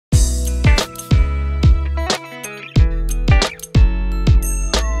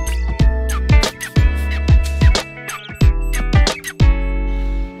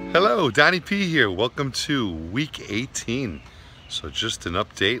Hello, Donnie P here. Welcome to week 18. So just an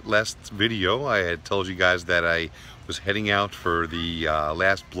update. Last video I had told you guys that I was heading out for the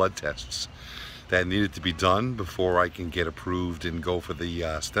last blood tests that needed to be done before I can get approved and go for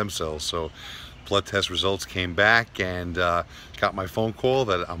the stem cells. So blood test results came back and got my phone call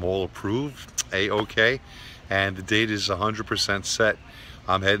that I'm all approved, A-OK, and the date is 100% set.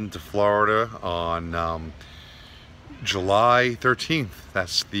 I'm heading to Florida on July 13th.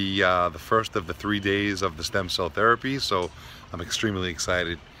 That's the first of the 3 days of the stem cell therapy, so I'm extremely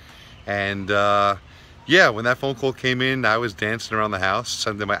excited. And yeah, when that phone call came in, I was dancing around the house,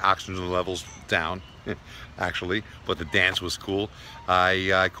 sending my oxygen levels down actually, but the dance was cool.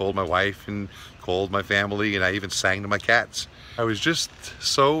 I called my wife and called my family, and I even sang to my cats. I was just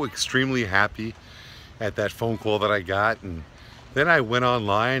so extremely happy at that phone call that I got. And then I went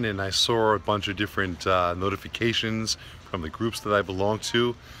online and I saw a bunch of different notifications from the groups that I belong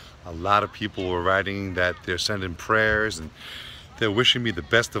to. A lot of people were writing that they're sending prayers and they're wishing me the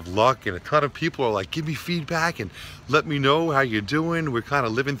best of luck, and a ton of people are like, give me feedback and let me know how you're doing. We're kind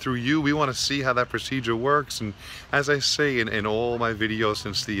of living through you. We want to see how that procedure works. And as I say in all my videos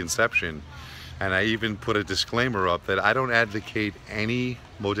since the inception, and I even put a disclaimer up that I don't advocate any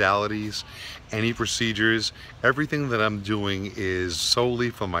modalities, any procedures. Everything that I'm doing is solely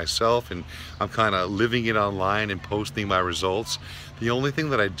for myself, and I'm kind of living it online and posting my results. The only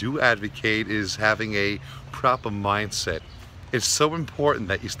thing that I do advocate is having a proper mindset. It's so important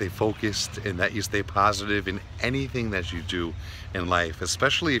that you stay focused and that you stay positive in anything that you do in life,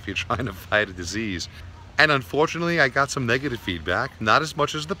 especially if you're trying to fight a disease. And unfortunately, I got some negative feedback, not as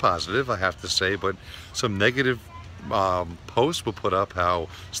much as the positive, I have to say, but some negative posts were put up how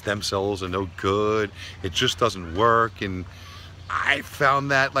stem cells are no good, it just doesn't work. And I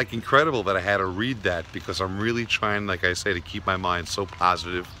found that like incredible that I had to read that, because I'm really trying, like I say, to keep my mind so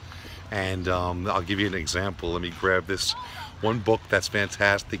positive. And I'll give you an example. Let me grab this. One book that's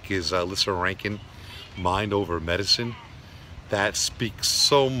fantastic is Lissa Rankin, Mind Over Medicine. That speaks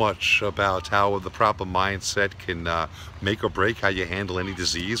so much about how the proper mindset can make or break how you handle any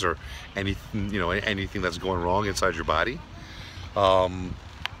disease or anything, anything that's going wrong inside your body.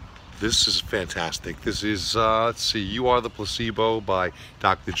 This is fantastic. This is, let's see, You Are the Placebo by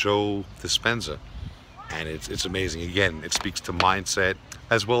Dr. Joe Dispenza. And it's amazing. Again, it speaks to mindset,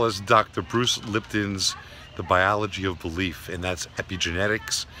 as well as Dr. Bruce Lipton's The Biology of Belief, and that's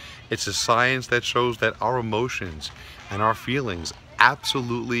epigenetics. It's a science that shows that our emotions and our feelings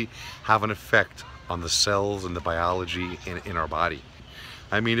absolutely have an effect on the cells and the biology in our body.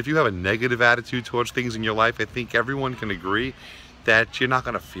 I mean, if you have a negative attitude towards things in your life, I think everyone can agree that you're not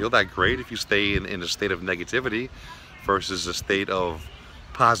going to feel that great if you stay in a state of negativity versus a state of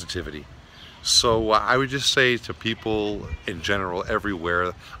positivity. So I would just say to people in general,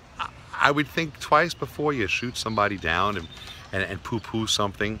 everywhere, I would think twice before you shoot somebody down and poo-poo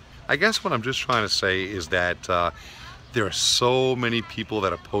something. I guess what I'm just trying to say is that there are so many people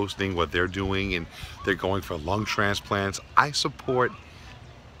that are posting what they're doing, and they're going for lung transplants. I support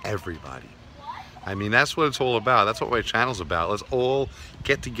everybody. I mean, that's what it's all about. That's what my channel's about. Let's all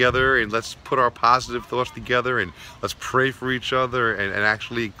get together and let's put our positive thoughts together, and let's pray for each other and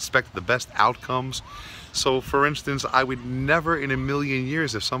actually expect the best outcomes. So for instance, I would never in a million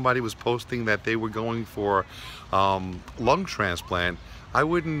years, if somebody was posting that they were going for lung transplant, I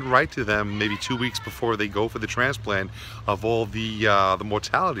wouldn't write to them maybe 2 weeks before they go for the transplant of all the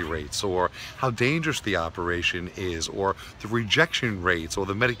mortality rates, or how dangerous the operation is, or the rejection rates, or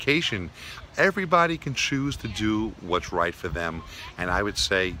the medication. Everybody can choose to do what's right for them. And I would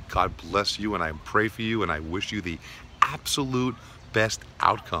say, God bless you, and I pray for you, and I wish you the absolute best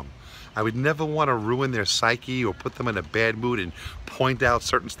outcome. I would never want to ruin their psyche or put them in a bad mood and point out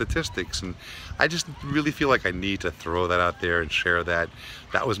certain statistics. And I just really feel like I need to throw that out there and share that.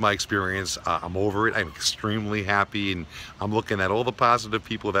 That was my experience. I'm over it. I'm extremely happy, and I'm looking at all the positive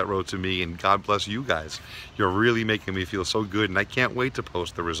people that wrote to me, and God bless you guys. You're really making me feel so good, and I can't wait to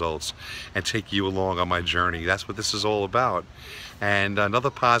post the results and take you along on my journey. That's what this is all about. And another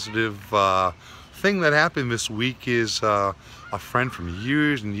positive thing that happened this week is a friend from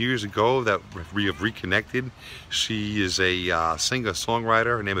years and years ago that we have reconnected. She is a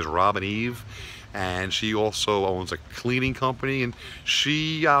singer-songwriter. Her name is Robin Eve, and she also owns a cleaning company, and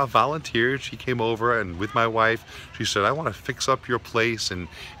she volunteered. She came over, and with my wife, she said, I want to fix up your place and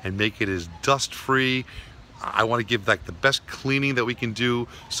make it as dust-free. I want to give like the best cleaning that we can do,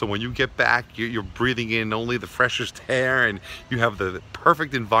 so when you get back, you're breathing in only the freshest air, and you have the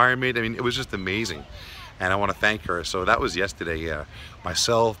perfect environment. I mean, it was just amazing, and I want to thank her. So that was yesterday.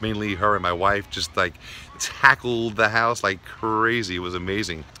 Myself, mainly her and my wife, just like tackled the house like crazy. It was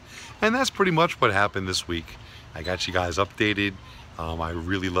amazing. And that's pretty much what happened this week. I got you guys updated. I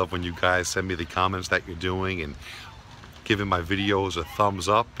really love when you guys send me the comments that you're doing and giving my videos a thumbs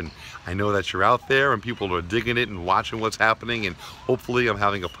up, and I know that you're out there and people are digging it and watching what's happening, and hopefully I'm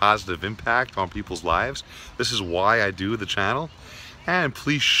having a positive impact on people's lives. This is why I do the channel. And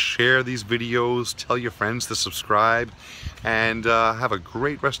please share these videos, tell your friends to subscribe, and have a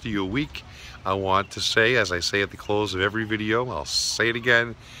great rest of your week. I want to say, as I say at the close of every video, I'll say it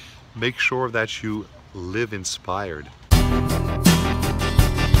again, make sure that you live inspired.